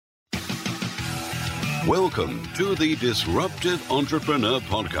Welcome to the Disruptive Entrepreneur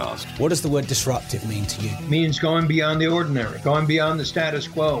Podcast. What does the word disruptive mean to you? It means going beyond the ordinary, going beyond the status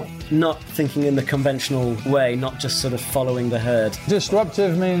quo. Not thinking in the conventional way, not just sort of following the herd.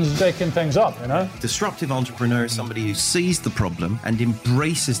 Disruptive means shaking things up, you know? Disruptive entrepreneur is somebody who sees the problem and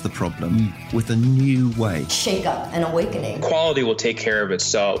embraces the problem with a new way. Shake up and awakening. Quality will take care of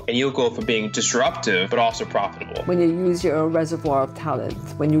itself, and you'll go from being disruptive, but also profitable. When you use your reservoir of talent,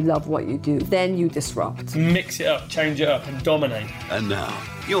 when you love what you do, then you disrupt. Mix it up, change it up, and dominate. And now,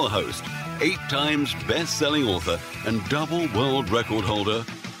 your host, 8 times best-selling author and double world record holder,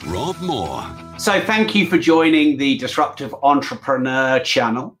 Rob Moore. So thank you for joining the Disruptive Entrepreneur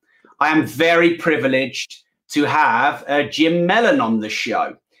channel. I am very privileged to have Jim Mellon on the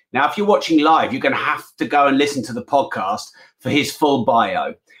show. Now, if you're watching live, you're going to have to go and listen to the podcast for his full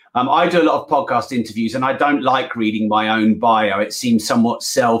bio. I do a lot of podcast interviews, and I don't like reading my own bio. It seems somewhat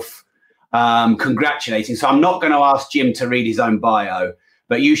congratulating. So I'm not going to ask Jim to read his own bio,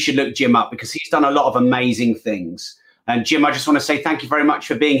 but you should look Jim up because he's done a lot of amazing things. And Jim, I just want to say thank you very much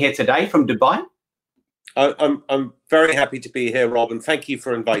for being here today from Dubai. I'm very happy to be here, Rob, and thank you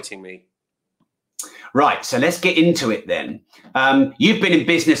for inviting me. Right, so let's get into it then. You've been in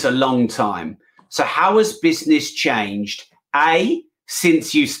business a long time. So how has business changed, A,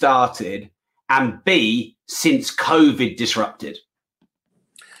 since you started, and B, since COVID disrupted?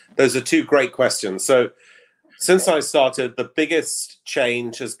 Those are two great questions. So since I started, the biggest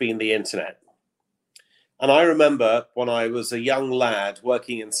change has been the internet. And I remember when I was a young lad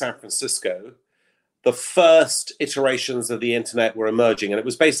working in San Francisco, the first iterations of the internet were emerging, and it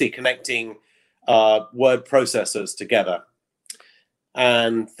was basically connecting word processors together.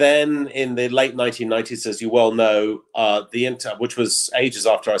 And then in the late 1990s, as you well know, which was ages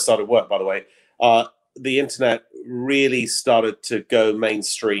after I started work, by the way, the internet really started to go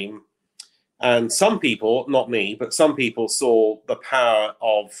mainstream. And some people, not me, but some people saw the power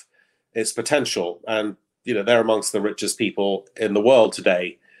of its potential. And, you know, they're amongst the richest people in the world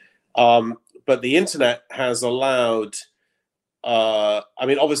today. But the internet has allowed,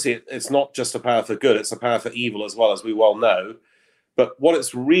 obviously it's not just a power for good, it's a power for evil as well, as we well know. But what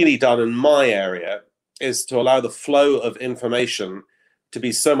it's really done in my area is to allow the flow of information to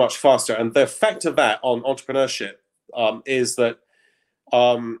be so much faster. And the effect of that on entrepreneurship is that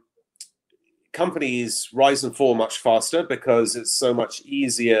companies rise and fall much faster because it's so much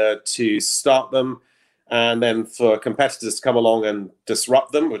easier to start them and then for competitors to come along and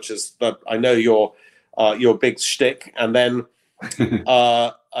disrupt them, which is, I know, your big shtick. And then,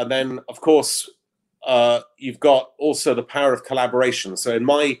 of course, you've got also the power of collaboration. So in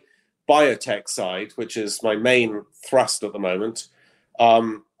my biotech side, which is my main thrust at the moment,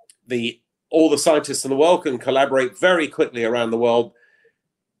 all the scientists in the world can collaborate very quickly around the world.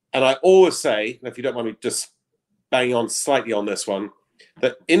 And I always say, and if you don't mind me just banging on slightly on this one,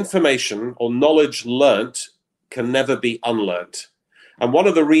 that information or knowledge learnt can never be unlearnt. And one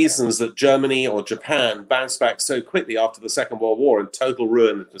of the reasons that Germany or Japan bounced back so quickly after the Second World War in total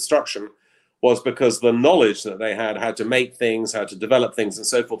ruin and destruction was because the knowledge that they had, how to make things, how to develop things and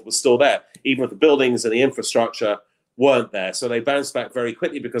so forth, was still there, even if the buildings and the infrastructure weren't there. So they bounced back very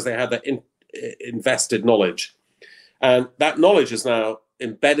quickly because they had that invested knowledge. And that knowledge is now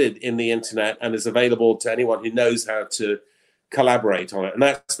embedded in the internet and is available to anyone who knows how to collaborate on it. And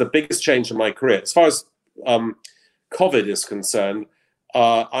that's the biggest change in my career. As far as COVID is concerned,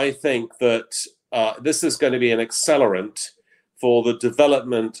 I think that this is going to be an accelerant for the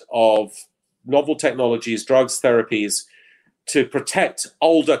development of novel technologies, drugs, therapies to protect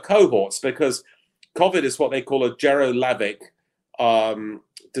older cohorts, because COVID is what they call a gerolavic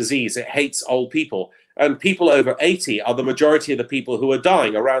disease. It hates old people. And people over 80 are the majority of the people who are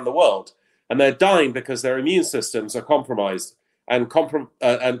dying around the world. And they're dying because their immune systems are compromised. And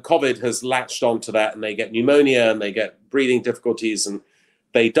COVID has latched onto that, and they get pneumonia and they get breathing difficulties and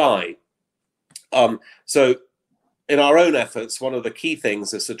they die. So in our own efforts, one of the key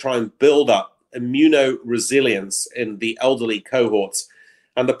things is to try and build up immunoresilience in the elderly cohorts.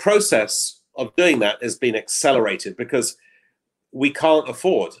 And the process of doing that has been accelerated because the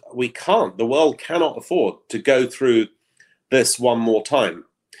world cannot afford to go through this one more time.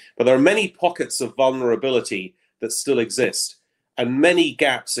 But there are many pockets of vulnerability that still exist and many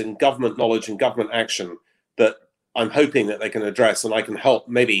gaps in government knowledge and government action that I'm hoping that they can address, and I can help,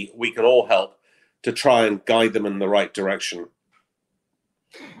 maybe we can all help to try and guide them in the right direction.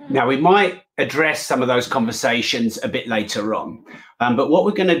 Now, we might address some of those conversations a bit later on. But what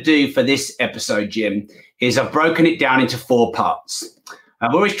we're going to do for this episode, Jim, is I've broken it down into 4 parts. We're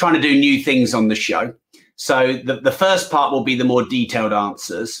always trying to do new things on the show. So the first part will be the more detailed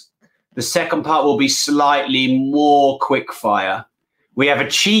answers. The second part will be slightly more quick fire. We have a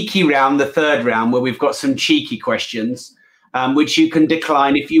cheeky round, the third round, where we've got some cheeky questions, which you can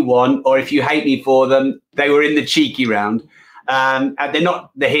decline if you want, or if you hate me for them, they were in the cheeky round. And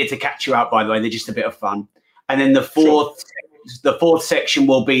they're here to catch you out, by the way. They're just a bit of fun. And then the fourth section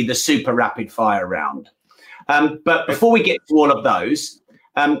will be the super rapid fire round. But before we get to all of those,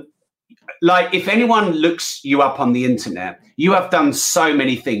 like if anyone looks you up on the internet, you have done so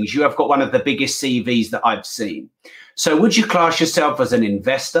many things. You have got one of the biggest CVs that I've seen. So would you class yourself as an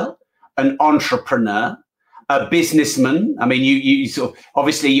investor, an entrepreneur, a businessman? I mean, you sort of,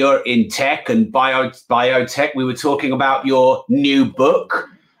 obviously you're in tech and biotech. We were talking about your new book,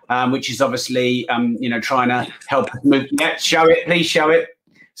 which is obviously, trying to help us move. Yeah, show it, please show it.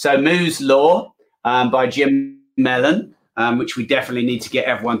 So Moo's Law by Jim Mellon, which we definitely need to get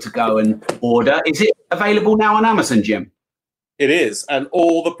everyone to go and order. Is it available now on Amazon, Jim? It is. And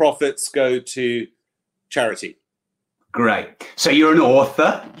all the profits go to charity. Great. So you're an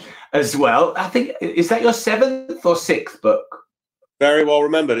author as well. I think, is that your 7th or 6th book? Very well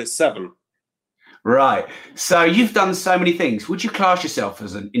remembered. It's 7. Right. So you've done so many things. Would you class yourself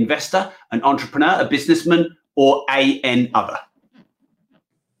as an investor, an entrepreneur, a businessman, or an other?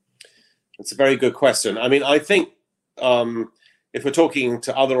 That's a very good question. I mean, I think if we're talking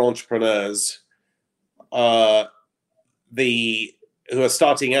to other entrepreneurs who are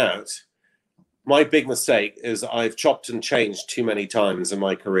starting out, my big mistake is I've chopped and changed too many times in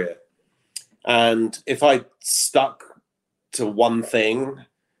my career. And if I stuck to one thing,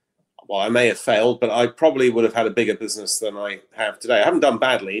 well, I may have failed, but I probably would have had a bigger business than I have today. I haven't done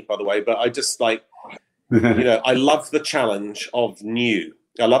badly, by the way, but I just I love the challenge of new.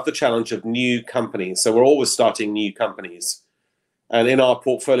 I love the challenge of new companies. So we're always starting new companies. And in our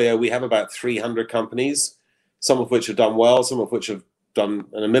portfolio, we have about 300 companies, some of which have done well, some of which have done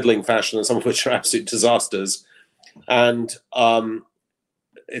in a middling fashion, and some of which are absolute disasters. And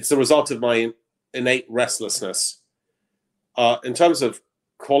it's the result of my innate restlessness. In terms of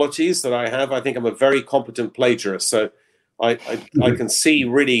qualities that I have, I think I'm a very competent plagiarist. So I can see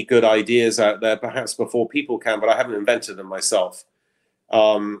really good ideas out there, perhaps before people can, but I haven't invented them myself.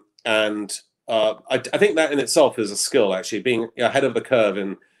 I think that in itself is a skill, actually, being ahead of the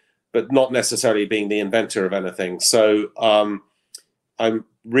curve, but not necessarily being the inventor of anything. So I'm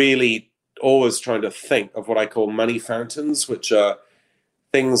really always trying to think of what I call money fountains, which are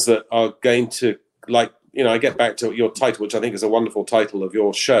things that are going to, I get back to your title, which I think is a wonderful title of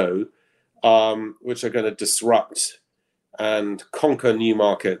your show, which are going to disrupt and conquer new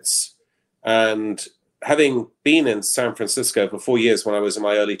markets. And having been in San Francisco for 4 years when I was in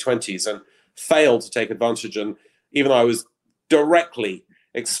my early 20s and failed to take advantage, and even though I was directly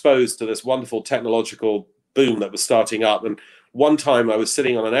exposed to this wonderful technological boom that was starting up, and one time I was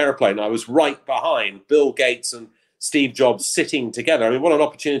sitting on an airplane, I was right behind Bill Gates and Steve Jobs sitting together. I mean, what an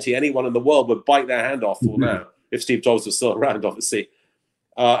opportunity anyone in the world would bite their hand off for now, if Steve Jobs was still around, obviously.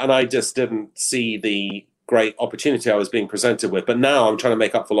 And I just didn't see the great opportunity I was being presented with. But now I'm trying to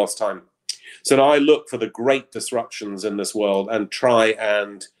make up for lost time. So now I look for the great disruptions in this world and try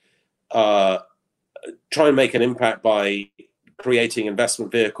and make an impact by creating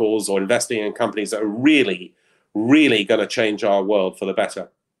investment vehicles or investing in companies that are really, really going to change our world for the better.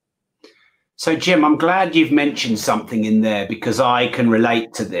 So, Jim, I'm glad you've mentioned something in there because I can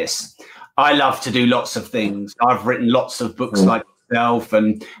relate to this. I love to do lots of things. I've written lots of books like yourself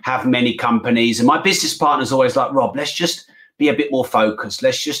and have many companies. And my business partner's always like, Rob, let's just be a bit more focused.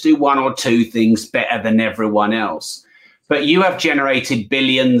 Let's just do 1 or 2 things better than everyone else. But you have generated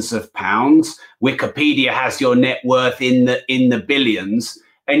billions of pounds. Wikipedia has your net worth in the billions.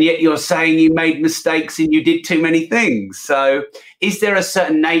 And yet you're saying you made mistakes and you did too many things. So is there a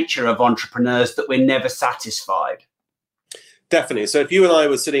certain nature of entrepreneurs that we're never satisfied? Definitely. So if you and I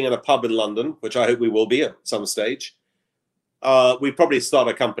were sitting in a pub in London, which I hope we will be at some stage, we'd probably start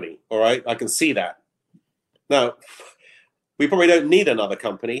a company. All right. I can see that. Now, we probably don't need another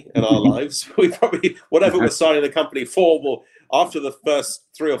company in our lives. We probably, whatever we're starting the company for, will, after the first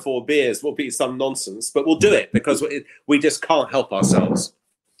 3 or 4 beers, will be some nonsense, but we'll do it because we just can't help ourselves.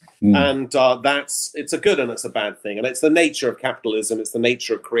 And it's a good and it's a bad thing. And it's the nature of capitalism. It's the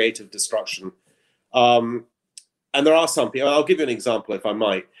nature of creative destruction. And there are some people, I'll give you an example if I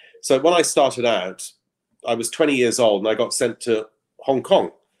might. So when I started out, I was 20 years old and I got sent to Hong Kong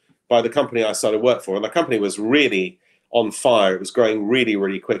by the company I started work for. And the company was really on fire. It was growing really,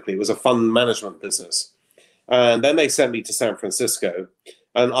 really quickly. It was a fund management business. And then they sent me to San Francisco.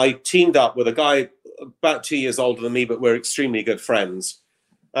 And I teamed up with a guy about 2 years older than me, but we're extremely good friends.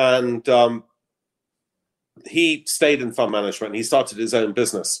 And he stayed in fund management. He started his own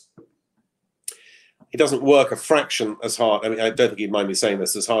business. he doesn't work a fraction as hard. I mean, I don't think he'd mind me saying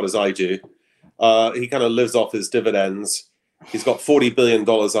this, as hard as I do. He kind of lives off his dividends. He's got $40 billion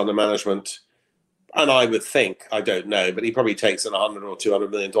under management. And I would think, I don't know, but he probably takes in $100 or $200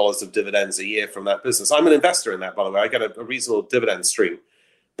 million of dividends a year from that business. I'm an investor in that, by the way. I get a reasonable dividend stream.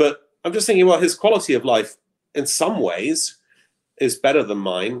 But I'm just thinking, well, his quality of life in some ways is better than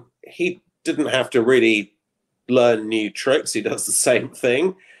mine. He didn't have to really learn new tricks. He does the same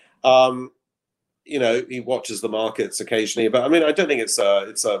thing. He watches the markets occasionally, but I mean, I don't think it's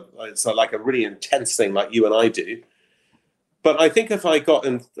like a really intense thing like you and I do. But I think I'm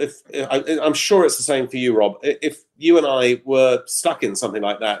sure it's the same for you, Rob. If you and I were stuck in something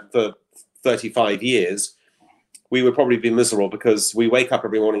like that for 35 years, we would probably be miserable, because we wake up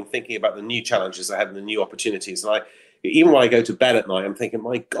every morning thinking about the new challenges ahead and the new opportunities. And even when I go to bed at night, I'm thinking,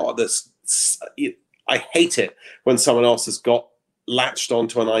 my God, I hate it when someone else has got latched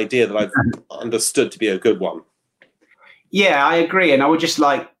onto an idea that I've understood to be a good one. Yeah, I agree. And I would just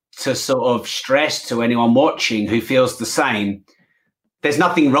like to sort of stress to anyone watching who feels the same, there's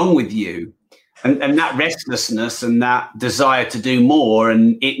nothing wrong with you. And that restlessness and that desire to do more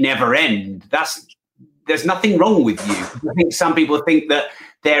and it never end, there's nothing wrong with you. I think some people think that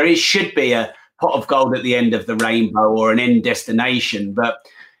should be a pot of gold at the end of the rainbow or an end destination. But,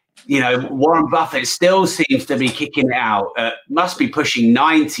 Warren Buffett still seems to be kicking it out. Must be pushing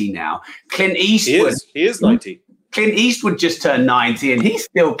 90 now. Clint Eastwood. He is 90. Clint Eastwood just turned 90 and he's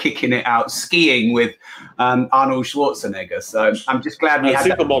still kicking it out skiing with Arnold Schwarzenegger. So I'm just glad we had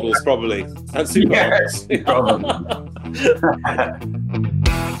supermodels, probably. And supermodels. Yeah, probably.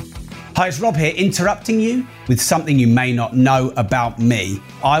 Hi, it's Rob here, interrupting you with something you may not know about me.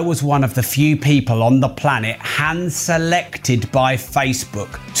 I was one of the few people on the planet hand-selected by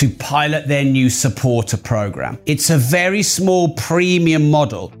Facebook to pilot their new supporter program. It's a very small premium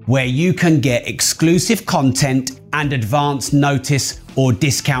model where you can get exclusive content and advance notice or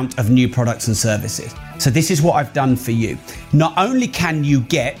discount of new products and services. So this is what I've done for you. Not only can you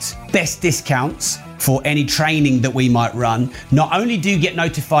get best discounts for any training that we might run, not only do you get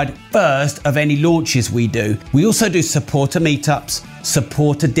notified first of any launches we do, we also do supporter meetups,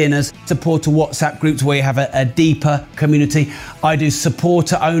 supporter dinners, supporter WhatsApp groups where you have a deeper community. I do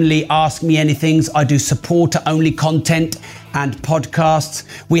supporter only Ask Me Anythings. I do supporter only content and podcasts.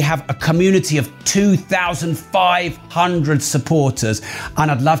 We have a community of 2,500 supporters, and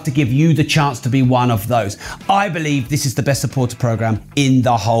I'd love to give you the chance to be one of those. I believe this is the best supporter program in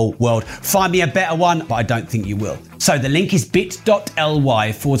the whole world. Find me a better one, but I don't think you will. So the link is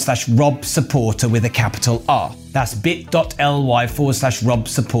bit.ly/Rob Supporter with a capital R. That's bit.ly/Rob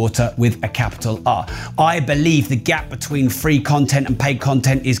Supporter with a capital R. I believe the gap between free content and paid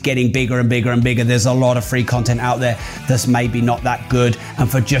content is getting bigger and bigger and bigger. There's a lot of free content out there that's maybe not that good. And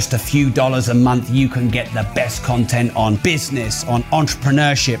for just a few dollars a month, you can get the best content on business, on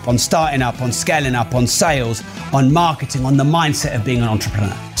entrepreneurship, on starting up, on scaling up, on sales, on marketing, on the mindset of being an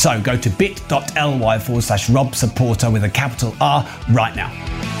entrepreneur. So go to bit.ly/Rob Supporter with a capital R right now.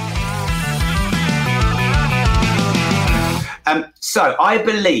 So I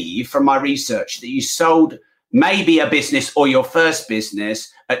believe from my research that you sold maybe a business or your first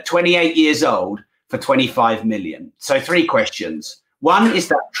business at 28 years old for 25 million. So 3 questions. 1, is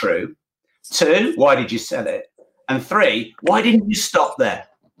that true? 2, why did you sell it? And 3, why didn't you stop there?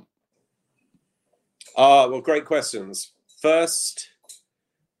 Well, great questions. First,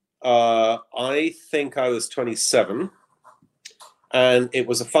 I think I was 27, and it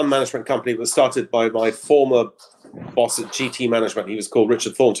was a fund management company that was started by my former boss at GT Management. He was called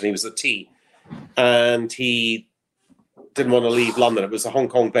Richard Thornton. He was a T, and he didn't want to leave London. It was a Hong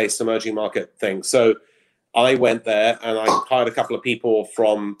Kong-based emerging market thing. So I went there and I hired a couple of people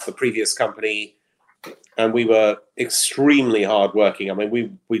from the previous company, and we were extremely hardworking. I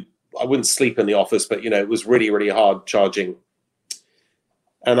mean, I wouldn't sleep in the office, but it was really, really hard charging.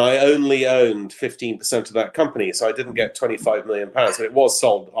 And I only owned 15% of that company, so I didn't get £25 million, and it was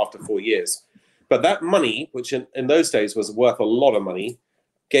sold after 4 years. But that money, which in those days was worth a lot of money,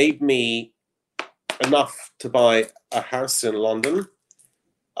 gave me enough to buy a house in London,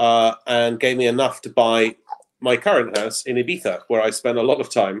 and gave me enough to buy my current house in Ibiza, where I spend a lot of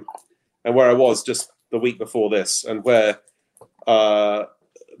time, and where I was just the week before this, and where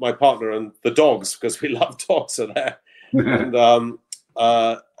my partner and the dogs, because we love dogs, are there. And then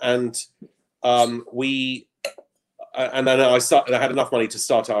I had enough money to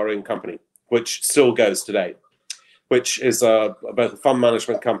start our own company, which still goes today, which is both a fund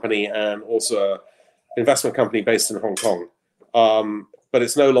management company and also an investment company based in Hong Kong. But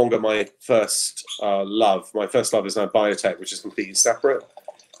it's no longer my first love. My first love is now biotech, which is completely separate.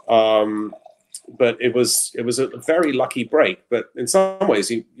 but it was a very lucky break. But in some ways,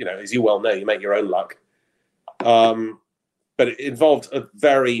 you know, as you well know, you make your own luck. But it involved a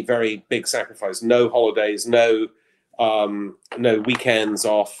very, very big sacrifice. No holidays, no weekends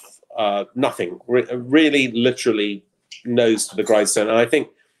off, nothing. Really, literally, nose to the grindstone. And I think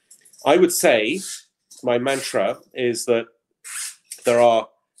I would say my mantra is that there are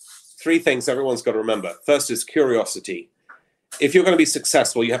three things everyone's got to remember. First is curiosity. If you're going to be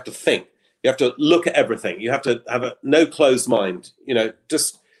successful, you have to think. You have to look at everything. You have to have no closed mind. You know,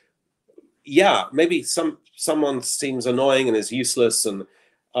 just, yeah, maybe someone seems annoying and is useless, and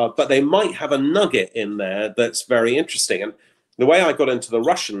but they might have a nugget in there that's very interesting. And the way I got into the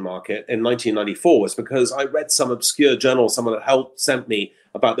Russian market in 1994 was because I read some obscure journal someone had sent me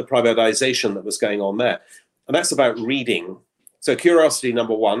about the privatization that was going on there. And that's about reading. So curiosity,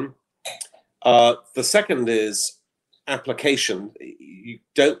 number one. The second is application. You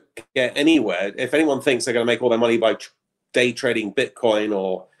don't get anywhere. If anyone thinks they're going to make all their money by day trading Bitcoin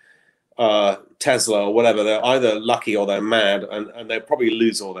or Tesla or whatever, they're either lucky or they're mad, and they'll probably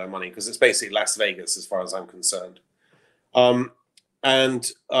lose all their money because it's basically Las Vegas as far as I'm concerned. And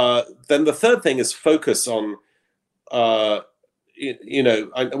then the third thing is focus on, you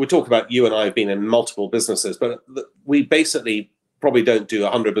know, we talk about you and I have been in multiple businesses, but we basically probably don't do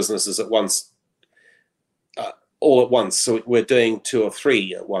 100 businesses at once, all at once. So we're doing 2 or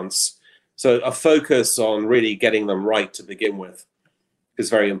 3 at once. So a focus on really getting them right to begin with is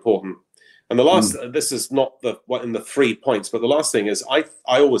very important. And the last, this is not in the 3 points, but the last thing is I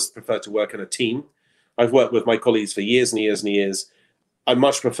always prefer to work in a team. I've worked with my colleagues for years and years and years. I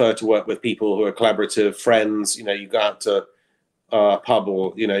much prefer to work with people who are collaborative, friends. You know, you go out to a pub,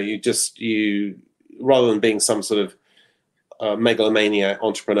 or, you know, you rather than being some sort of megalomaniac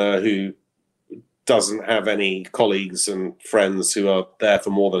entrepreneur who doesn't have any colleagues and friends who are there for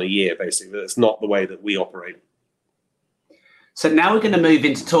more than a year, basically. That's not the way that we operate. So now we're going to move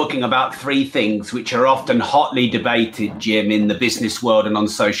into talking about 3 things which are often hotly debated, Jim, in the business world and on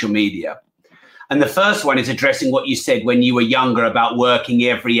social media. And the first one is addressing what you said when you were younger about working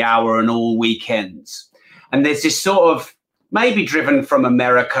every hour and all weekends. And there's this sort of, maybe driven from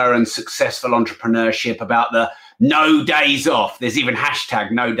America and successful entrepreneurship, about the no days off. There's even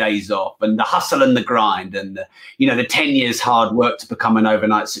hashtag no days off, and the hustle and the grind, and the 10 years hard work to become an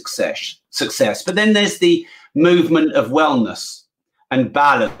overnight success. But then there's the movement of wellness and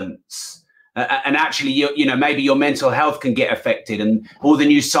balance. And actually, maybe your mental health can get affected, and all the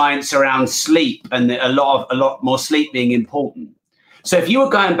new science around sleep, and a lot more sleep being important. So if you were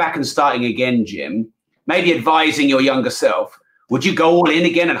going back and starting again, Jim, maybe advising your younger self, would you go all in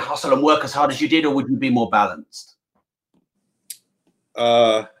again and hustle and work as hard as you did, or would you be more balanced?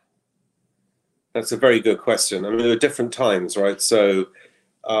 That's a very good question. I mean, there were different times, right? So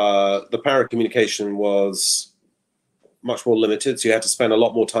the power of communication was much more limited, so you had to spend a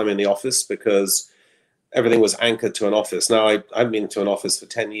lot more time in the office because everything was anchored to an office. Now, I've been to an office for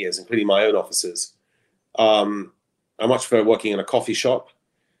 10 years, including my own offices. I much prefer working in a coffee shop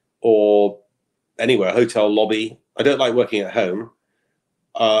or anywhere, hotel lobby. I don't like working at home.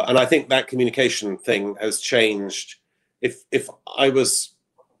 And I think that communication thing has changed. If I was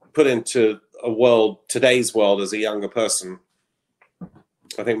put into today's world as a younger person,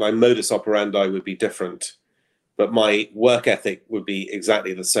 I think my modus operandi would be different. But my work ethic would be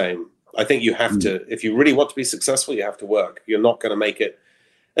exactly the same. I think you have to, if you really want to be successful, you have to work. You're not going to make it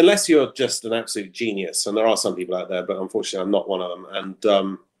unless you're just an absolute genius. And there are some people out there, but unfortunately, I'm not one of them. And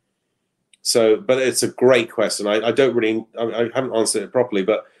but it's a great question. I haven't answered it properly,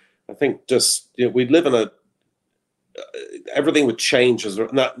 but I think just, we live in everything would change.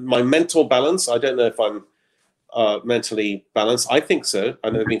 My mental balance, I don't know if I'm mentally balanced. I think so.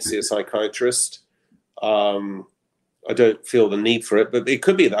 I never been to see a psychiatrist. I don't feel the need for it, but it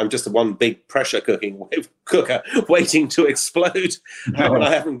could be that I'm just one big pressure cooker waiting to explode, and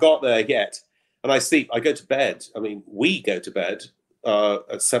I haven't got there yet. And I go to bed. I mean, we go to bed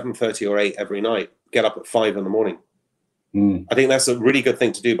at 7:30 or 8 every night, get up at 5 in the morning. I think that's a really good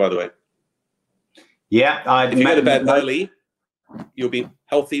thing to do, by the way. Yeah. If you go to bed early, you'll be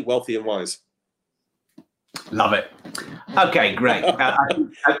healthy, wealthy, and wise. Love it. Okay, great.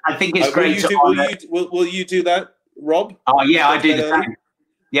 I think it's great. Will you do that, Rob? Oh, yeah, I do the same.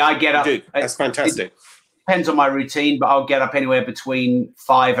 Yeah, I get up. That's fantastic. It depends on my routine, but I'll get up anywhere between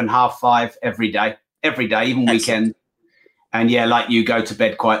 5 and 5:30 every day, even weekend. And yeah, like you, go to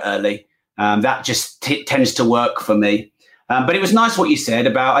bed quite early. That just tends to work for me. But it was nice what you said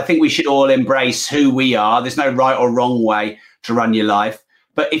about, I think we should all embrace who we are. There's no right or wrong way to run your life.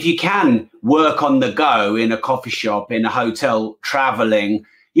 But if you can work on the go in a coffee shop, in a hotel, traveling,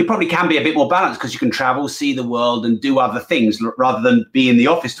 you probably can be a bit more balanced because you can travel, see the world, and do other things rather than be in the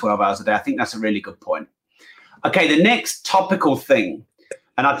office 12 hours a day. I think that's a really good point. Okay, the next topical thing,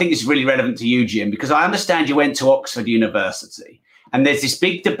 and I think it's really relevant to you, Jim, because I understand you went to Oxford University, and there's this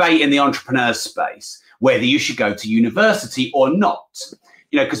big debate in the entrepreneur space whether you should go to university or not.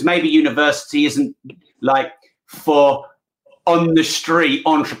 You know, because maybe university isn't like for on the street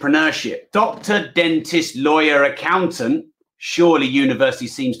entrepreneurship. Doctor, dentist, lawyer, accountant, surely university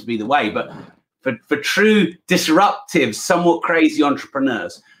seems to be the way. But for true disruptive, somewhat crazy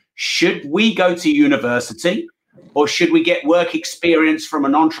entrepreneurs, should we go to university or should we get work experience from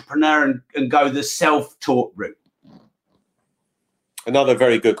an entrepreneur and go the self-taught route? Another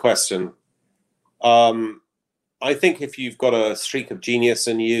very good question. I think if you've got a streak of genius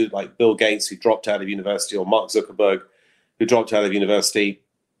in you, like Bill Gates, who dropped out of university, or Mark Zuckerberg, who dropped out of university,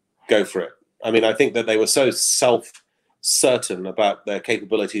 go for it. I mean, I think that they were so self-certain about their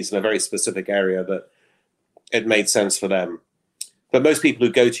capabilities in a very specific area that it made sense for them. But most people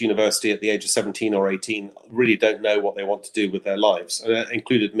who go to university at the age of 17 or 18 really don't know what they want to do with their lives, and that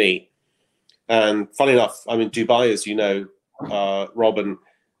included me. And funny enough, I'm in Dubai, as you know, Rob, and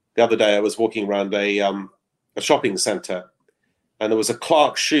the other day I was walking around a shopping centre, and there was a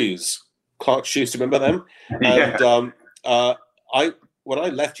Clark Shoes. Clark Shoes, do you remember them? Yeah. And when I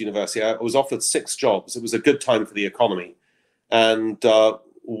left university, I was offered 6 jobs. It was a good time for the economy, and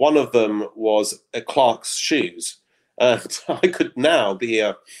one of them was a Clark's Shoes. And I could now be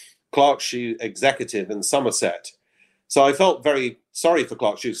a Clark Shoe executive in Somerset. So I felt very sorry for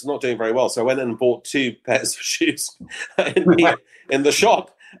Clark Shoes. It's not doing very well. So I went and bought 2 pairs of shoes in the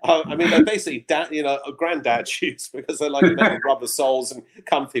shop. I mean, they're basically granddad shoes because they're like metal rubber soles and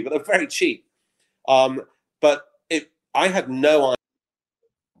comfy, but they're very cheap. But I had no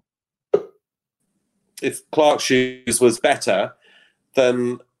idea if Clark Shoes was better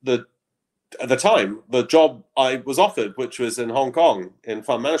than at the time, the job I was offered, which was in Hong Kong in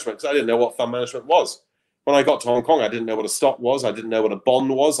fund management, because I didn't know what fund management was. When I got to Hong Kong, I didn't know what a stock was. I didn't know what a bond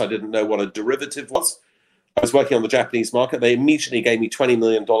was. I didn't know what a derivative was. I was working on the Japanese market. They immediately gave me $20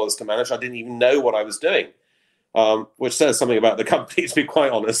 million to manage. I didn't even know what I was doing, which says something about the company, to be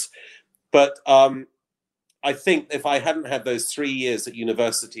quite honest. But I think if I hadn't had those 3 years at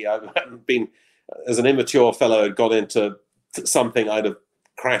university, I hadn't been, as an immature fellow, had got into something, I'd have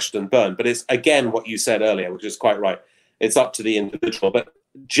crashed and burned. But it's, again, what you said earlier, which is quite right. It's up to the individual. But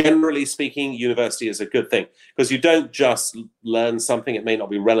generally speaking, university is a good thing because you don't just learn something. It may not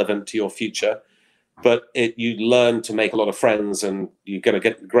be relevant to your future, but you learn to make a lot of friends and you're going to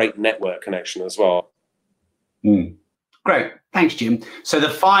get great network connection as well. Great. Thanks, Jim. So the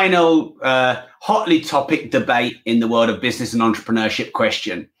final hotly topic debate in the world of business and entrepreneurship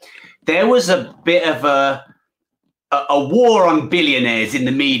question. There was a bit of a war on billionaires in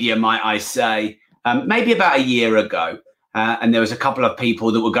the media, might I say, maybe about a year ago. And there was a couple of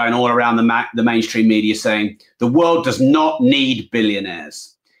people that were going all around the mainstream media saying the world does not need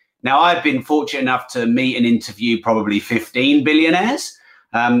billionaires. Now, I've been fortunate enough to meet and interview probably 15 billionaires.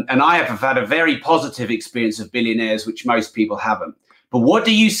 And I have had a very positive experience of billionaires, which most people haven't. But what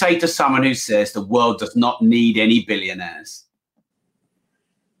do you say to someone who says the world does not need any billionaires?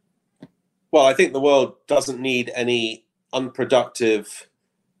 Well, I think the world doesn't need any unproductive,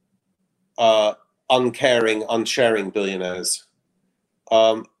 uncaring, unsharing billionaires.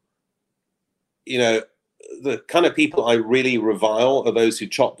 The kind of people I really revile are those who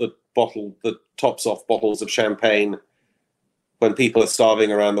chop the tops off bottles of champagne when people are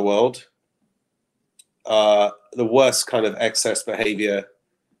starving around the world. The worst kind of excess behavior,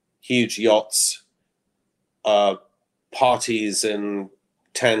 huge yachts, parties in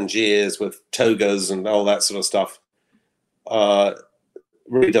Tangiers with togas and all that sort of stuff,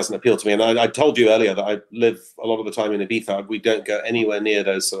 really doesn't appeal to me. And I told you earlier that I live a lot of the time in Ibiza. We don't go anywhere near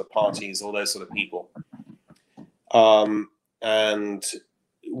those sort of parties or those sort of people. And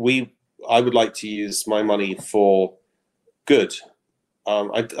I would like to use my money for good.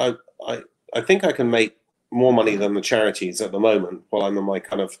 I think I can make more money than the charities at the moment while I'm in my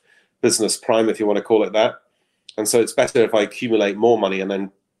kind of business prime, if you want to call it that. And so it's better if I accumulate more money and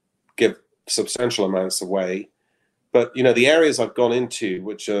then give substantial amounts away. But, the areas I've gone into,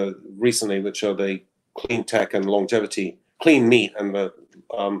 which are the clean tech and longevity, clean meat and the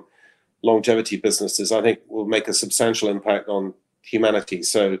longevity businesses, I think will make a substantial impact on humanity.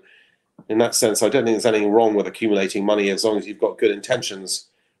 So in that sense, I don't think there's anything wrong with accumulating money as long as you've got good intentions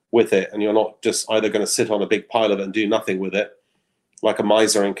with it and you're not just either going to sit on a big pile of it and do nothing with it like a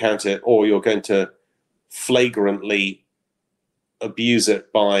miser and count it, or you're going to flagrantly abuse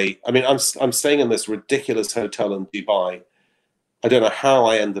it by, I'm staying in this ridiculous hotel in Dubai I don't know how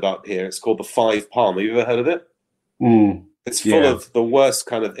I ended up here. It's called the 5 Palm. Have you ever heard of it? It's full of the worst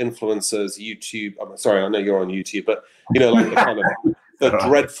kind of influencers, YouTube. I'm sorry, I know you're on YouTube, but like the kind of the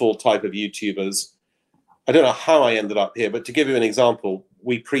dreadful type of YouTubers. I don't know how I ended up here, but to give you an example,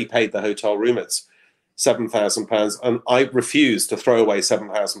 we prepaid the hotel room. It's £7,000, and I refused to throw away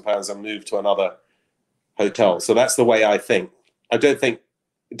 £7,000 and move to another hotel. So that's the way I think. I don't think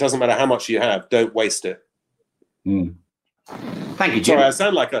it doesn't matter how much you have, don't waste it. Thank you, Jim. Sorry, I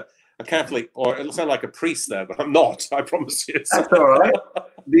sound like a Catholic, or it'll sound like a priest there, but I'm not, I promise you. That's all right.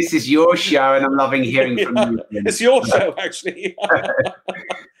 This is your show, and I'm loving hearing from you. It's your show, actually.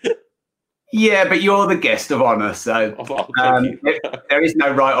 Yeah, but you're the guest of honor, so there is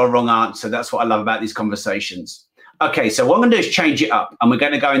no right or wrong answer. That's what I love about these conversations. Okay, so what I'm going to do is change it up, and we're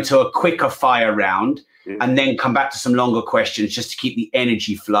going to go into a quicker fire round, and then come back to some longer questions just to keep the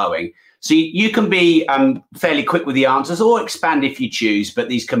energy flowing. So you can be fairly quick with the answers, or expand if you choose, but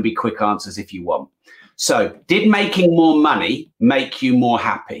these can be quick answers if you want. So, did making more money make you more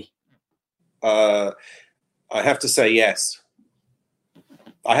happy? I have to say yes.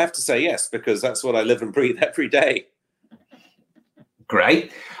 I have to say yes, because that's what I live and breathe every day.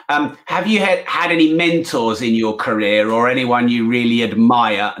 Great. Have you had any mentors in your career, or anyone you really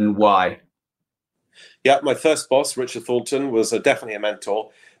admire, and why? Yeah, my first boss, Richard Thornton, was definitely a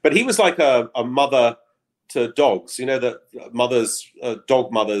mentor. But he was like a mother to dogs. You know that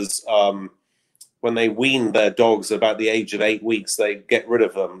dog mothers, when they wean their dogs about the age of 8 weeks, they get rid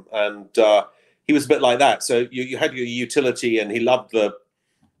of them. And he was a bit like that. So you had your utility, and he loved the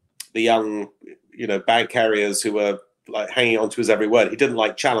young, bag carriers who were like hanging on to his every word. He didn't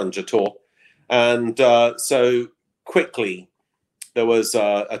like challenge at all. And so quickly there was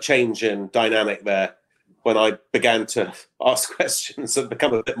a change in dynamic there, when I began to ask questions and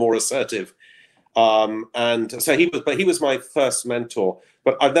become a bit more assertive. And so he was my first mentor,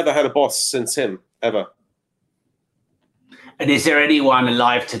 but I've never had a boss since him, ever. And is there anyone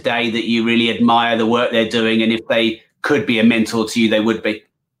alive today that you really admire the work they're doing, and if they could be a mentor to you, they would be?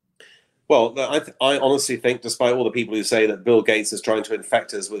 Well, I honestly think, despite all the people who say that Bill Gates is trying to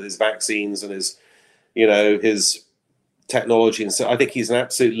infect us with his vaccines and his technology, and so I think he's an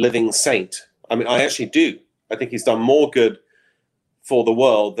absolute living saint. I mean, I actually do. I think he's done more good for the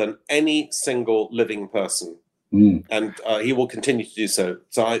world than any single living person. And he will continue to do so.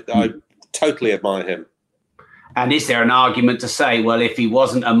 So I totally admire him. And is there an argument to say, well, if he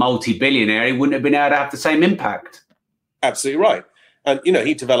wasn't a multi-billionaire, he wouldn't have been able to have the same impact? Absolutely right. And,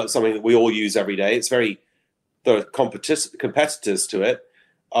 he developed something that we all use every day. There are competitors to it.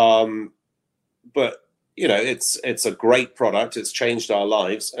 But it's a great product. It's changed our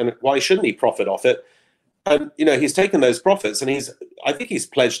lives, and why shouldn't he profit off it? And he's taken those profits, and I think he's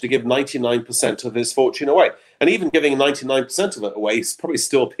pledged to give 99% of his fortune away. And even giving 99% of it away, he's probably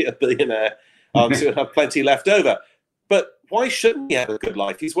still be a billionaire, so he'll have plenty left over. But why shouldn't he have a good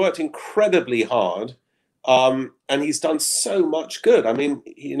life? He's worked incredibly hard, and he's done so much good. I mean,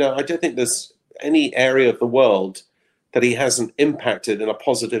 I don't think there's any area of the world that he hasn't impacted in a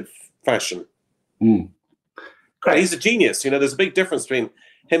positive fashion. Great. He's a genius. There's a big difference between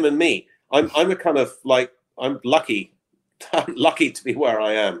him and me. I'm a kind of like, I'm lucky. I'm lucky to be where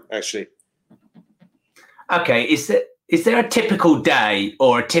I am, actually. Okay. Is there a typical day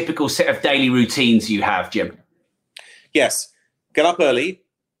or a typical set of daily routines you have, Jim? Yes. Get up early,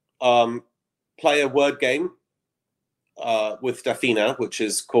 play a word game with Dafina, which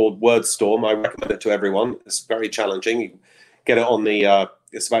is called Wordstorm. I recommend it to everyone. It's very challenging. You get it on the,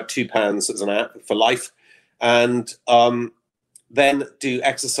 it's about £2 as an app for life. And then do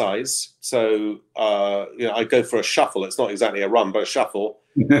exercise. So, I go for a shuffle. It's not exactly a run, but a shuffle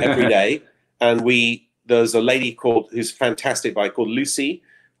every day. And there's a lady who's a fantastic guy called Lucy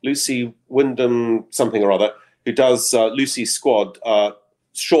Wyndham something or other, who does Lucy Squad,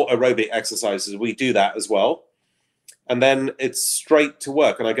 short aerobic exercises. We do that as well. And then it's straight to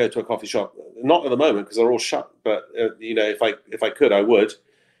work. And I go to a coffee shop, not at the moment because they're all shut, but if I could, I would.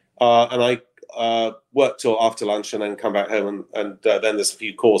 And I work till after lunch and then come back home, and then there's a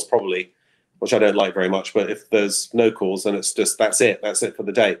few calls probably, which I don't like very much. But if there's no calls, then it's just that's it for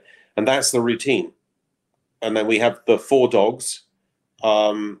the day, and that's the routine. And then we have the 4 dogs,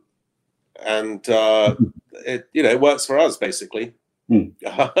 and it works for us basically.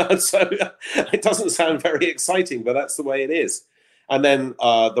 So it doesn't sound very exciting, but that's the way it is. And then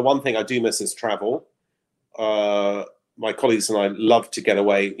the one thing I do miss is travel. My colleagues and I love to get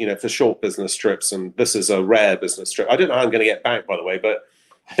away, for short business trips, and this is a rare business trip. I don't know how I'm going to get back, by the way, but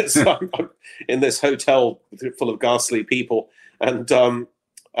I'm in this hotel full of ghastly people, and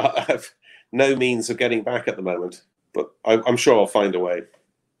I have no means of getting back at the moment. but I'm sure I'll find a way.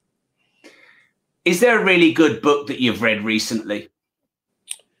 Is there a really good book that you've read recently?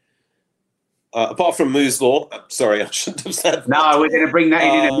 Apart from Moore's Law, sorry, I shouldn't have said that. No, we're going to bring that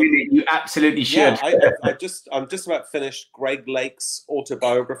in a minute. You absolutely should. Yeah, I'm just about finished Greg Lake's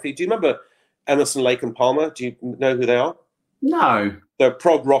autobiography. Do you remember Emerson, Lake and Palmer? Do you know who they are? No. They're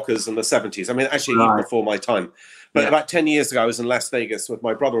prog rockers in the 70s. I mean, actually, even before my time. But about 10 years ago, I was in Las Vegas with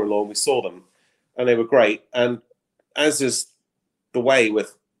my brother-in-law, and we saw them, and they were great. And as is the way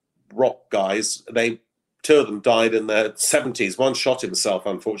with rock guys, two of them died in their 70s. One shot himself,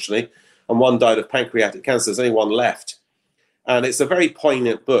 unfortunately, and one died of pancreatic cancer. There's only one left. And it's a very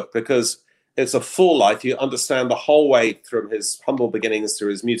poignant book because it's a full life. You understand the whole way from his humble beginnings through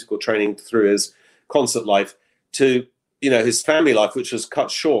his musical training, through his concert life, to his family life, which was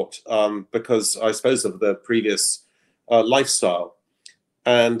cut short because, I suppose, of the previous lifestyle.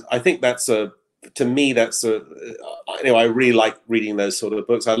 And I think I really like reading those sort of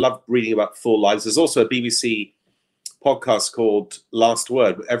books. I love reading about full lives. There's also a BBC podcast called Last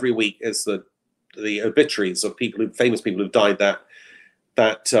Word. Every week is the obituaries of famous people who've died that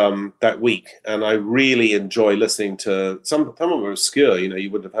week, and I really enjoy listening to some of them are obscure. You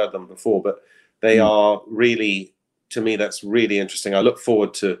wouldn't have heard them before, but they are really, to me, that's really interesting. I look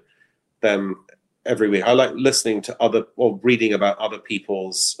forward to them every week. I like listening to reading about other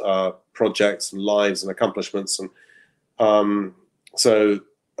people's projects and lives and accomplishments, and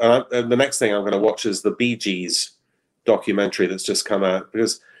the next thing I'm going to watch is the Bee Gees documentary that's just come out,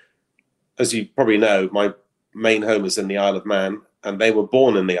 because as you probably know, my main home is in the Isle of Man, and they were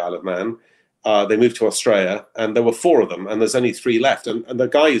born in the Isle of Man. They moved to Australia, and there were 4 of them, and there's only 3 left. And the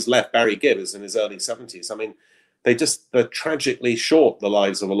guy who's left, Barry Gibb, is in his early 70s. I mean, they're tragically short, the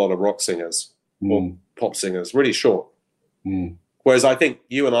lives of a lot of rock singers or pop singers, really short. Whereas I think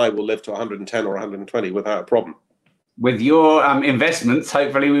you and I will live to 110 or 120 without a problem. With your investments,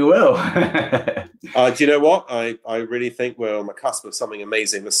 hopefully we will. Do you know what? I really think we're on the cusp of something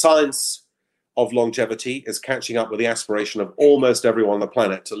amazing. The science of longevity is catching up with the aspiration of almost everyone on the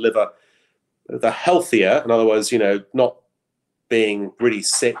planet to live the healthier, in other words, not being really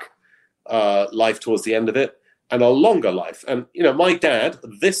sick life towards the end of it, and a longer life. And, my dad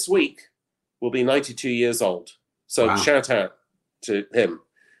this week will be 92 years old. So wow. Shout out to him.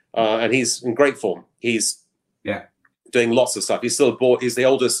 And he's in great form. He's doing lots of stuff. He's still aboard. He's the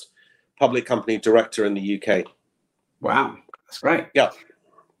oldest public company director in the UK. Wow. That's great. Yeah.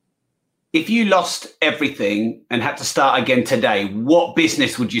 If you lost everything and had to start again today, what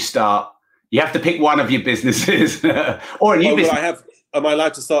business would you start? You have to pick one of your businesses or a new business. Am I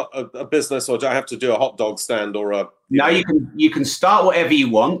allowed to start a business, or do I have to do a hot dog stand or a? No, you can start whatever you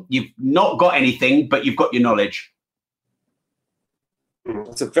want. You've not got anything, but you've got your knowledge.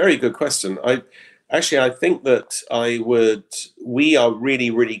 That's a very good question. I think that we are really,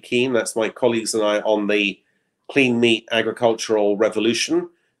 really keen. That's my colleagues and I on the clean meat agricultural revolution.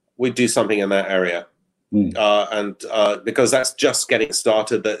 We'd do something in that area. And because that's just getting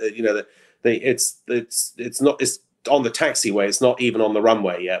started, it's on the taxiway. It's not even on the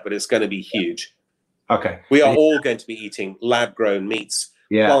runway yet, but it's going to be huge. Okay. We are all going to be eating lab-grown meats,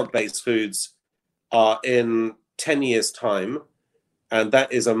 plant-based foods in 10 years' time. And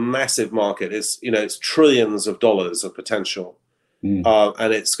that is a massive market. It's trillions of dollars of potential.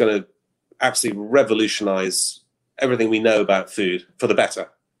 And it's going to absolutely revolutionize everything we know about food for the better.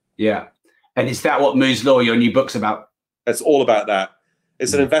 Yeah. And is that what Moore's Law, your new book's about? It's all about that.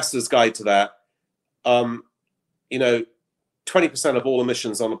 It's an investor's guide to that. 20% of all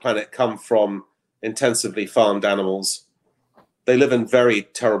emissions on the planet come from intensively farmed animals. They live in very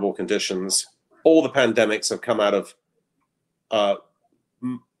terrible conditions. All the pandemics have come out of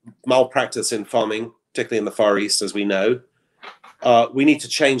malpractice in farming, particularly in the Far East, as we know. We need to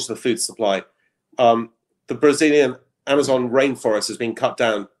change the food supply. The Brazilian Amazon rainforest has been cut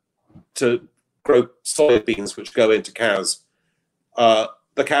down to grow soybeans, which go into cows.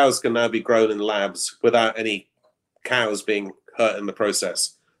 The cows can now be grown in labs without any cows being hurt in the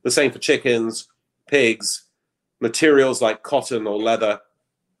process. The same for chickens, pigs, materials like cotton or leather.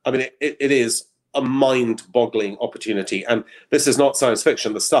 I mean, it is a mind-boggling opportunity. And this is not science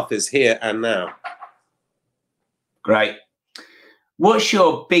fiction. The stuff is here and now. Great. What's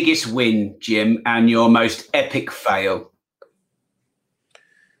your biggest win, Jim, and your most epic fail?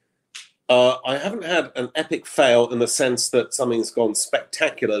 I haven't had an epic fail in the sense that something's gone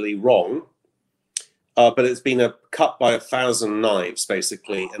spectacularly wrong, but it's been cut by 1,000 knives,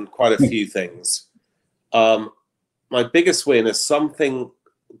 basically, and quite a few things. My biggest win is something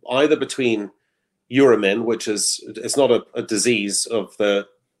either between uramin, it's not a disease of the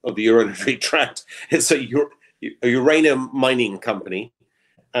urinary tract. It's a uranium mining company.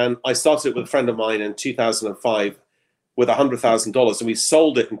 And I started it with a friend of mine in 2005 with $100,000, and we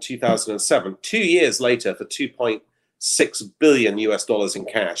sold it in 2007, 2 years later for $2.6 billion in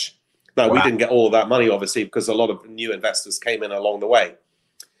cash. Now, we didn't get all of that money, obviously, because a lot of new investors came in along the way.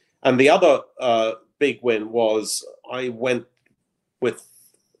 And the other big win was I went with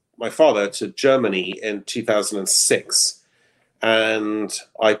my father to Germany in 2006, and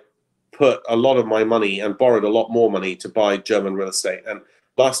I put a lot of my money and borrowed a lot more money to buy German real estate. And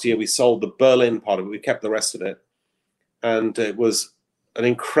last year we sold the Berlin part of it. We kept the rest of it. And it was an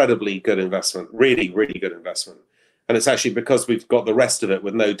incredibly good investment, really, really good investment. And it's actually because we've got the rest of it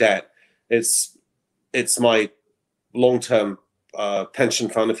with no debt. It's my long-term pension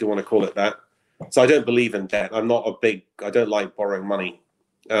fund, if you want to call it that. So I don't believe in debt. I don't like borrowing money.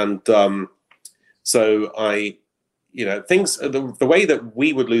 And so the way that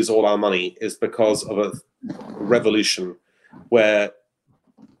we would lose all our money is because of a revolution where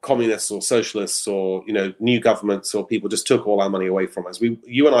communists or socialists or new governments or people just took all our money away from us.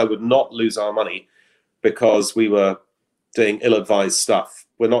 You and I would not lose our money because we were doing ill-advised stuff.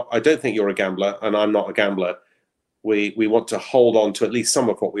 I don't think you're a gambler, and I'm not a gambler. We want to hold on to at least some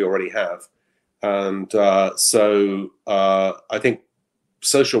of what we already have. And so I think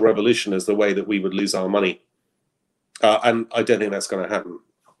social revolution is the way that we would lose our money. And I don't think that's going to happen.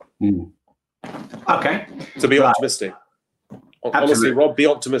 Okay. So be optimistic. Honestly, Rob, be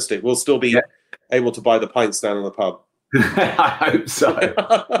optimistic. We'll still be able to buy the pints down in the pub. I hope so.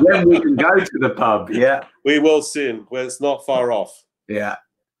 When we can go to the pub, we will soon. Well, it's not far off. Yeah.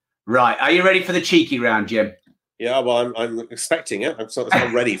 Right. Are you ready for the cheeky round, Jim? Yeah. Well, I'm expecting it. I'm sort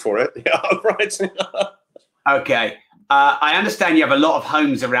of ready for it. Yeah. Right. Okay. I understand you have a lot of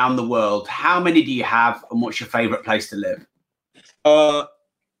homes around the world. How many do you have, and what's your favourite place to live?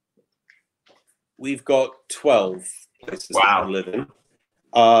 We've got 12 places that we live in,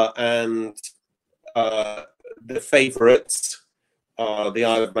 and the favourites are the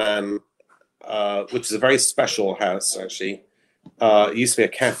Isle of Man, which is a very special house. Actually, it used to be a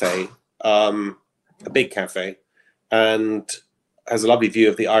cafe, a big cafe, and has a lovely view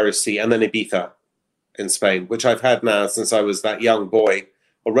of the Irish Sea, and then Ibiza in Spain, which I've had now since I was that young boy,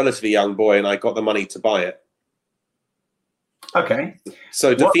 or relatively young boy, and I got the money to buy it. Okay.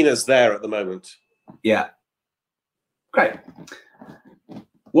 So Defina's there at the moment. Yeah. Great.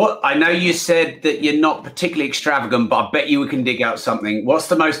 I know you said that you're not particularly extravagant, but I bet you we can dig out something. What's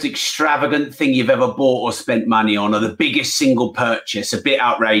the most extravagant thing you've ever bought or spent money on, or the biggest single purchase? A bit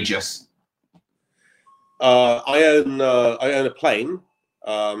outrageous. I own a plane,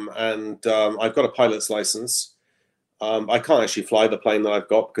 and I've got a pilot's license. I can't actually fly the plane that I've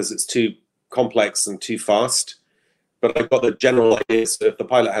got because it's too complex and too fast. But I've got the general idea, so if the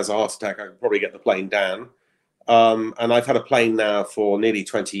pilot has a heart attack, I can probably get the plane down. And I've had a plane now for nearly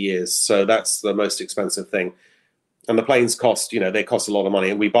 20 years, so that's the most expensive thing. And the planes cost, they cost a lot of money,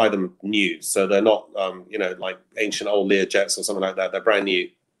 and we buy them new, so they're not, like ancient old Learjets or something like that. They're brand new.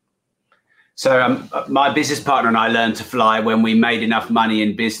 So my business partner and I learned to fly when we made enough money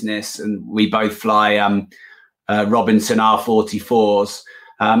in business, and we both fly Robinson R44s.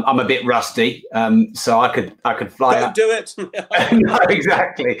 I'm a bit rusty, so I could fly. Don't do it. No,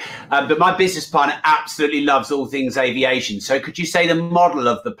 exactly. But my business partner absolutely loves all things aviation. So could you say the model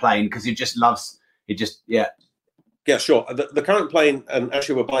of the plane? Because he just loves it. Yeah, sure. The current plane, and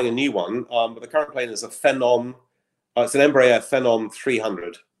actually we're buying a new one. But the current plane is a Phenom. It's an Embraer Phenom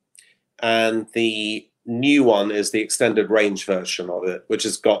 300, and the new one is the extended range version of it, which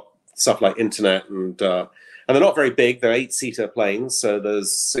has got stuff like internet and they're not very big. They're 8-seater planes, so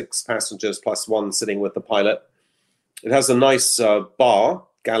there's 6 passengers plus 1 sitting with the pilot. It has a nice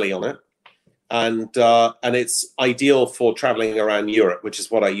galley on it, and it's ideal for traveling around Europe, which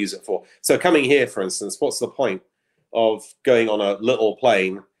is what I use it for. So coming here, for instance, what's the point of going on a little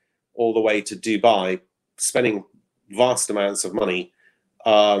plane all the way to Dubai, spending vast amounts of money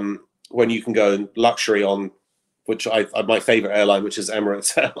when you can go in luxury on, which my favorite airline, which is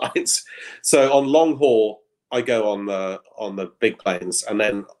Emirates Airlines. So on long haul, I go on the big planes, and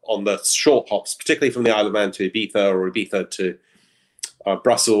then on the short hops, particularly from the Isle of Man to Ibiza, or Ibiza to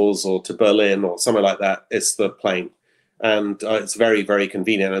Brussels or to Berlin or somewhere like that, it's the plane. And it's very, very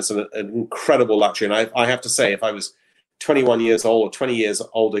convenient. It's an incredible luxury. And I have to say, if I was 21 years old or 20 years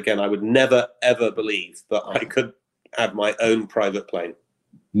old again, I would never, ever believe that I could have my own private plane.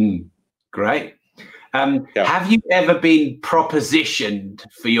 Great. Have you ever been propositioned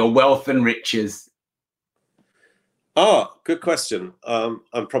for your wealth and riches? Good question. I'm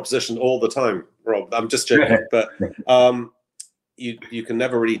propositioned all the time, Rob. I'm just joking. But you can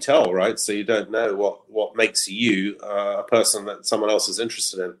never really tell, right? So you don't know what makes you a person that someone else is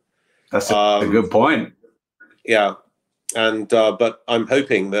interested in. That's a good point. Yeah, and but I'm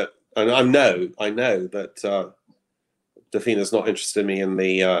hoping that, and I know that Dafina's not interested in me in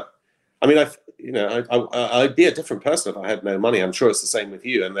the. I mean, I'd be a different person if I had no money. I'm sure it's the same with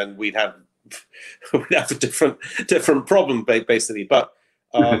you, and then we'd have a different problem basically. But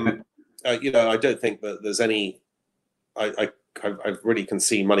you know, I don't think that there's any. I really can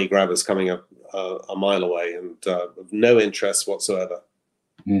see money grabbers coming up a mile away and of no interest whatsoever.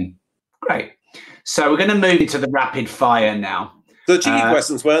 Great. So we're going to move into the rapid fire now. The cheeky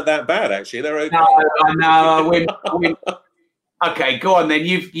questions weren't that bad, actually. They're okay. No. Okay, go on then.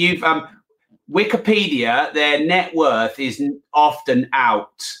 You've Wikipedia, their net worth is often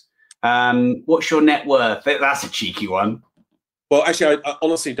out. What's your net worth? That's a cheeky one. Well, actually, I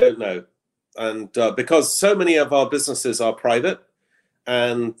honestly don't know. And because so many of our businesses are private,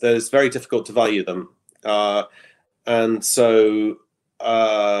 and it's very difficult to value them. And so,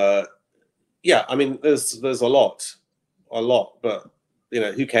 yeah, I mean, there's a lot, but you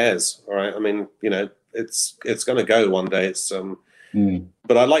know, who cares? All right. I mean, you know, it's going to go one day. It's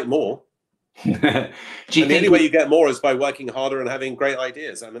but I'd like more. The only way you get more is by working harder and having great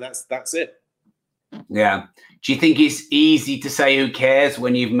ideas. I mean, that's it. Yeah. Do you think it's easy to say who cares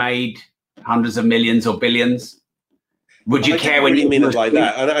when you've made hundreds of millions or billions? Would you care when you mean it like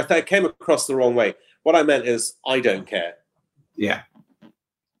that? And I came across the wrong way. What I meant is I don't care. Yeah.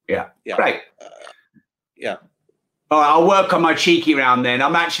 Great. Yeah. All right, I'll work on my cheeky round then.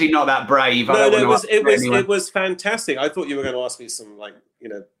 I'm actually not that brave. It was fantastic. I thought you were going to ask me some, like, you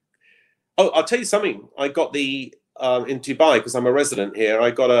know. Oh, I'll tell you something. I got the in Dubai, because I'm a resident here.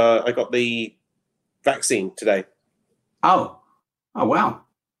 I got the vaccine today. Oh wow.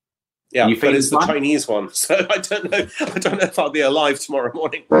 Yeah, but it's the Chinese one, so I don't know if I'll be alive tomorrow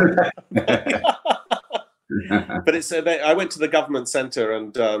morning. But it's I went to the government centre,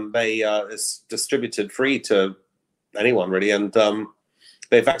 and it's distributed free to anyone really, and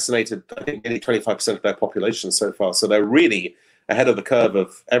they vaccinated, I think, nearly 25% of their population so far. So they're really ahead of the curve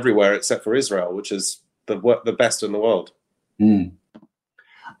of everywhere except for Israel, which is the best in the world.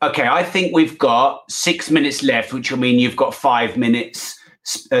 Okay, I think we've got 6 minutes left, which will mean you've got 5 minutes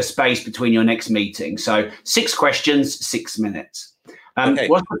space between your next meeting. So 6 questions, 6 minutes. Okay.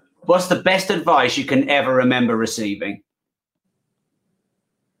 What's the best advice you can ever remember receiving?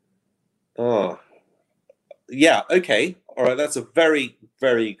 Oh, yeah. Okay. All right. That's a very,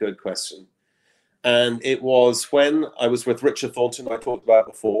 very good question. And it was when I was with Richard Thornton, I talked about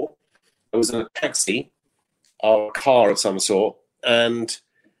before. I was in a taxi or a car of some sort. And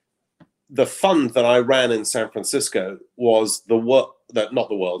the fund that I ran in San Francisco was not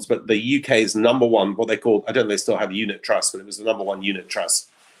the world's, but the UK's number one, what they called, I don't know if they still have a unit trust, but it was the number one unit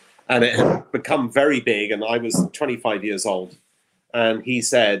trust. And it had become very big, and I was 25 years old. And he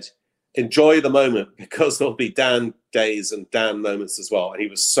said, enjoy the moment, because there'll be down days and down moments as well. And he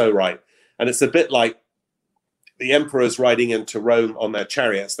was so right. And it's a bit like the emperors riding into Rome on their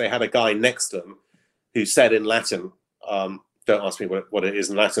chariots. They had a guy next to them who said in Latin, don't ask me what it is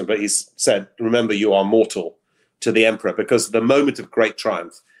in Latin, but he said, remember, you are mortal, to the emperor, because the moment of great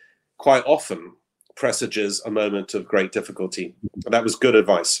triumph quite often presages a moment of great difficulty. And that was good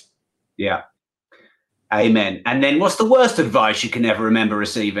advice. Yeah. Amen. And then what's the worst advice you can ever remember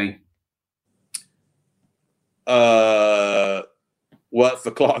receiving? Work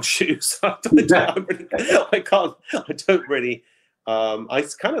for Clark Shoes. I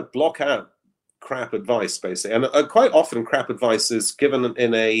kind of block out crap advice, basically. And quite often crap advice is given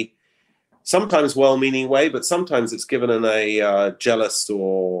in a sometimes well-meaning way, but sometimes it's given in a jealous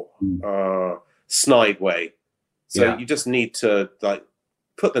or snide way. So you just need to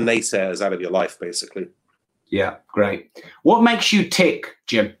put the naysayers out of your life, basically. Yeah, great. What makes you tick,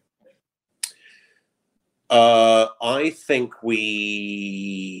 Jim? I think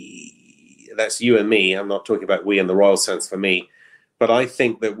that's you and me. I'm not talking about we in the royal sense for me, but I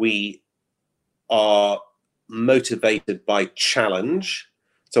think that we are motivated by challenge.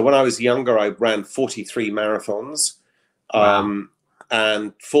 So when I was younger, I ran 43 marathons, and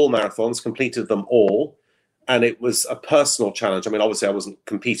full marathons, completed them all. And it was a personal challenge. I mean, obviously I wasn't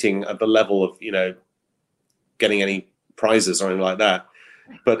competing at the level of, getting any prizes or anything like that,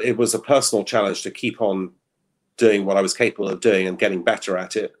 but it was a personal challenge to keep on doing what I was capable of doing and getting better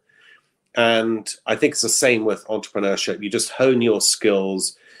at it. And I think it's the same with entrepreneurship. You just hone your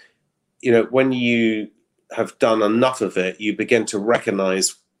skills. When you have done enough of it, you begin to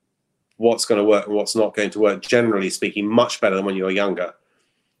recognize what's going to work and what's not going to work, generally speaking, much better than when you were younger.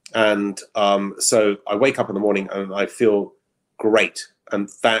 And so I wake up in the morning and I feel great. And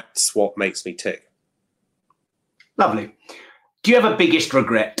that's what makes me tick. Lovely. Do you have a biggest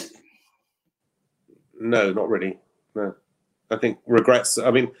regret? No, not really. No. I think regrets, I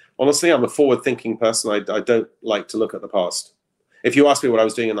mean, honestly, I'm a forward-thinking person. I don't like to look at the past. If you ask me what I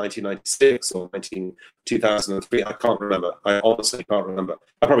was doing in 1996 or 2003, I can't remember. I honestly can't remember.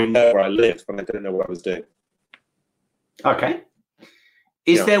 I probably know where I lived, but I don't know what I was doing. Okay.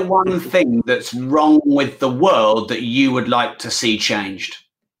 Is there one thing that's wrong with the world that you would like to see changed?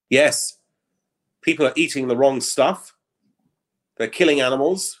 Yes. People are eating the wrong stuff. They're killing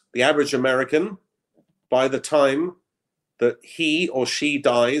animals. The average American, by the time that he or she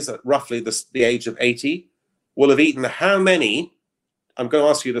dies at roughly the age of 80, will have eaten how many, I'm going to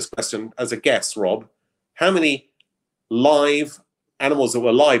ask you this question as a guess, Rob, how many live animals that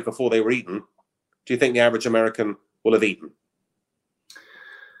were live before they were eaten do you think the average American will have eaten?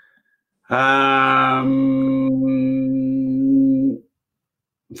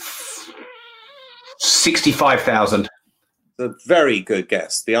 65,000. A very good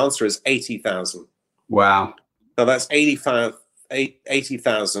guess. The answer is 80,000. Wow. Now that's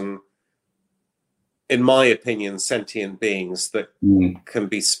 80,000, in my opinion, sentient beings that can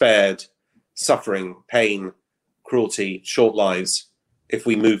be spared suffering, pain, cruelty, short lives if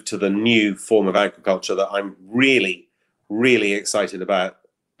we move to the new form of agriculture that I'm really, really excited about,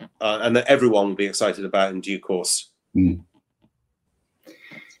 and that everyone will be excited about in due course.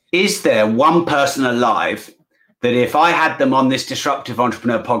 Is there one person alive that if I had them on this Disruptive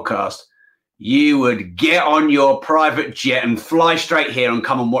Entrepreneur podcast, you would get on your private jet and fly straight here and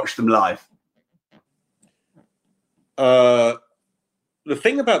come and watch them live? The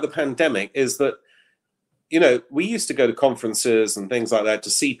thing about the pandemic is that, you know, we used to go to conferences and things like that to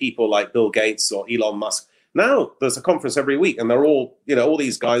see people like Bill Gates or Elon Musk. Now there's a conference every week and they're all, you know, all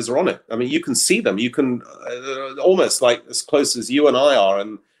these guys are on it. I mean, you can see them. You can almost like as close as you and I are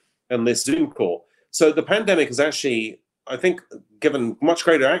and this Zoom call. So the pandemic has actually, I think, given much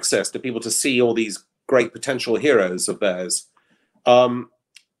greater access to people to see all these great potential heroes of theirs.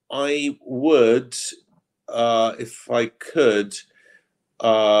 I would, if I could,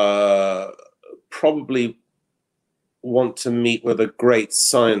 probably want to meet with a great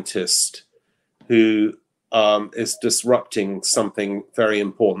scientist who is disrupting something very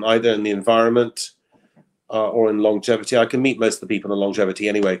important, either in the environment or in longevity. I can meet most of the people in longevity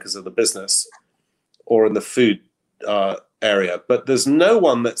anyway because of the business, or in the food area. But there's no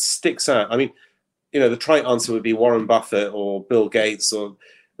one that sticks out. I mean, you know, the trite answer would be Warren Buffett or Bill Gates. Or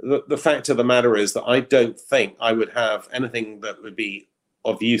the fact of the matter is that I don't think I would have anything that would be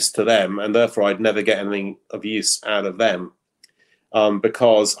of use to them, and therefore I'd never get anything of use out of them,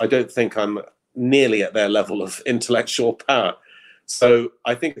 because I don't think I'm nearly at their level of intellectual power. So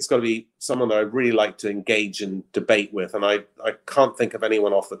I think it's got to be someone that I really like to engage and debate with, and I can't think of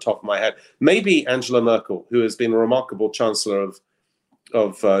anyone off the top of my head. Maybe Angela Merkel, who has been a remarkable chancellor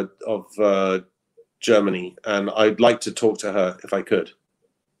of Germany, and I'd like to talk to her if I could.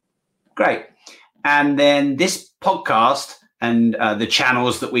 Great. And then this podcast and the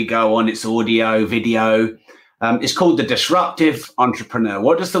channels that we go on, it's audio, video, it's called The Disruptive Entrepreneur.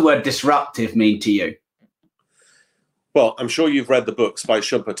 What does the word disruptive mean to you? Well, I'm sure you've read the books by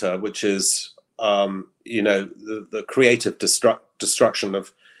Schumpeter, which is, you know, the creative destruction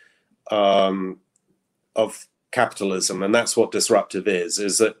of capitalism. And that's what disruptive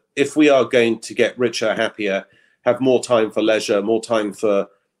is that if we are going to get richer, happier, have more time for leisure, more time for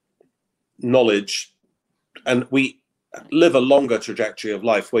knowledge, and we live a longer trajectory of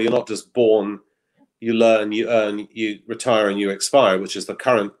life where you're not just born, you learn, you earn, you retire, and you expire, which is the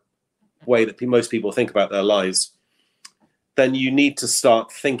current way that most people think about their lives, then you need to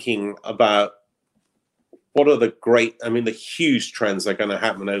start thinking about what are the the huge trends that are going to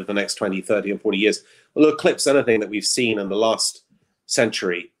happen over the next 20, 30, and 40 years. Will eclipse anything that we've seen in the last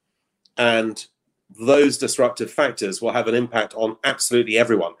century. And those disruptive factors will have an impact on absolutely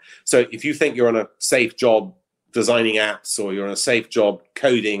everyone. So if you think you're in a safe job designing apps, or you're in a safe job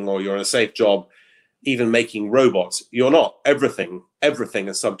coding, or you're in a safe job even making robots, you're not. Everything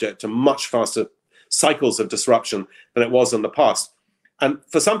is subject to much faster cycles of disruption than it was in the past. And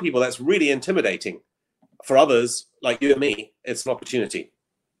for some people, that's really intimidating. For others, like you and me, it's an opportunity.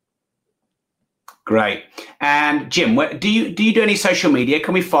 Great. And Jim, do you do any social media?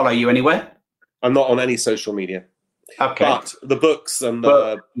 Can we follow you anywhere? I'm not on any social media. Okay. But the books and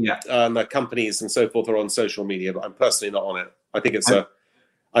the companies and so forth are on social media, but I'm personally not on it. I think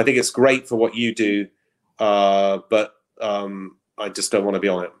it's great for what you do, but I just don't want to be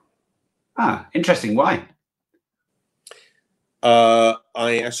on it. Ah, interesting. Why?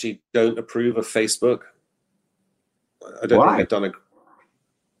 I actually don't approve of Facebook. I don't think they've done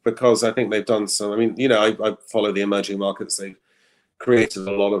because I think they've done some. I mean, I follow the emerging markets. They've created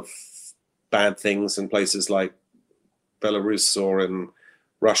a lot of bad things in places like Belarus or in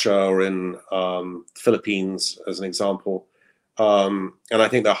Russia or in Philippines, as an example. And I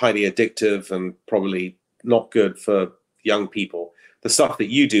think they're highly addictive and probably not good for young people. The stuff that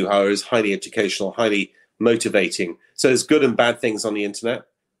you do, however, is highly educational, highly motivating. So there's good and bad things on the internet.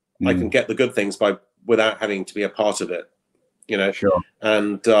 I can get the good things without having to be a part of it, Sure.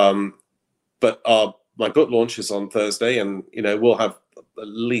 And but my book launch is on Thursday, and we'll have at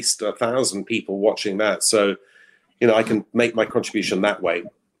least 1,000 people watching that. So I can make my contribution that way.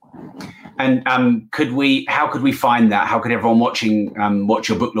 And how could we find that? How could everyone watching watch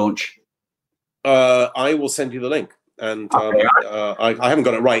your book launch? I will send you the link, and I haven't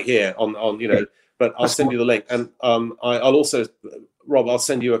got it right here on but I'll send you the link, and I'll also, Rob, I'll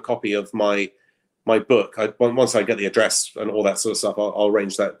send you a copy of my book. Once I get the address and all that sort of stuff, I'll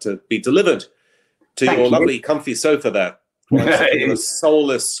arrange that to be delivered to your lovely, comfy sofa there. In a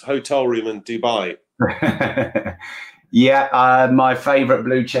soulless hotel room in Dubai. Yeah, my favourite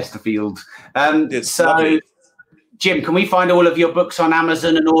blue Chesterfield. So, lovely. Jim, can we find all of your books on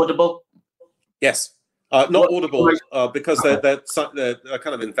Amazon and Audible? Yes. Not Audible, because they're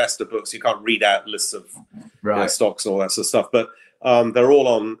kind of investor books. You can't read out lists of stocks and all that sort of stuff. But they're all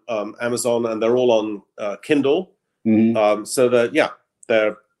on Amazon, and they're all on Kindle. So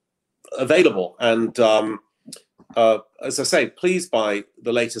they're available. And as I say, please buy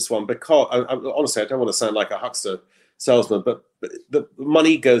the latest one, because honestly, I don't want to sound like a huckster salesman, but the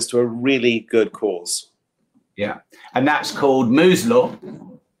money goes to a really good cause. Yeah, and that's called Moore's Law.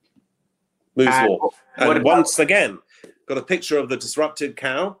 Moore's Law. And once again, got a picture of the disrupted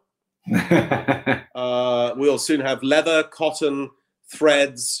cow. We'll soon have leather, cotton,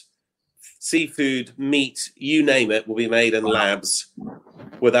 threads, seafood, meat, you name it, will be made in labs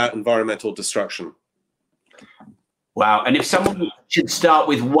without environmental destruction. Wow. And if someone should start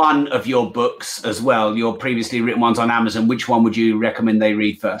with one of your books as well, your previously written ones on Amazon, which one would you recommend they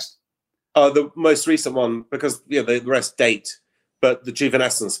read first? The most recent one, because the rest date, but the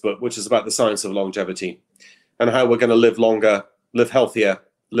Juvenescence book, which is about the science of longevity and how we're going to live longer, live healthier,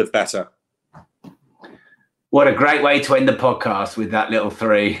 live better. What a great way to end the podcast with that little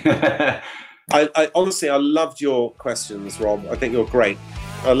three. I honestly, I loved your questions, Rob. I think you're great.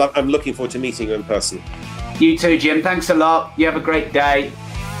 I'm looking forward to meeting you in person. You too, Jim. Thanks a lot. You have a great day.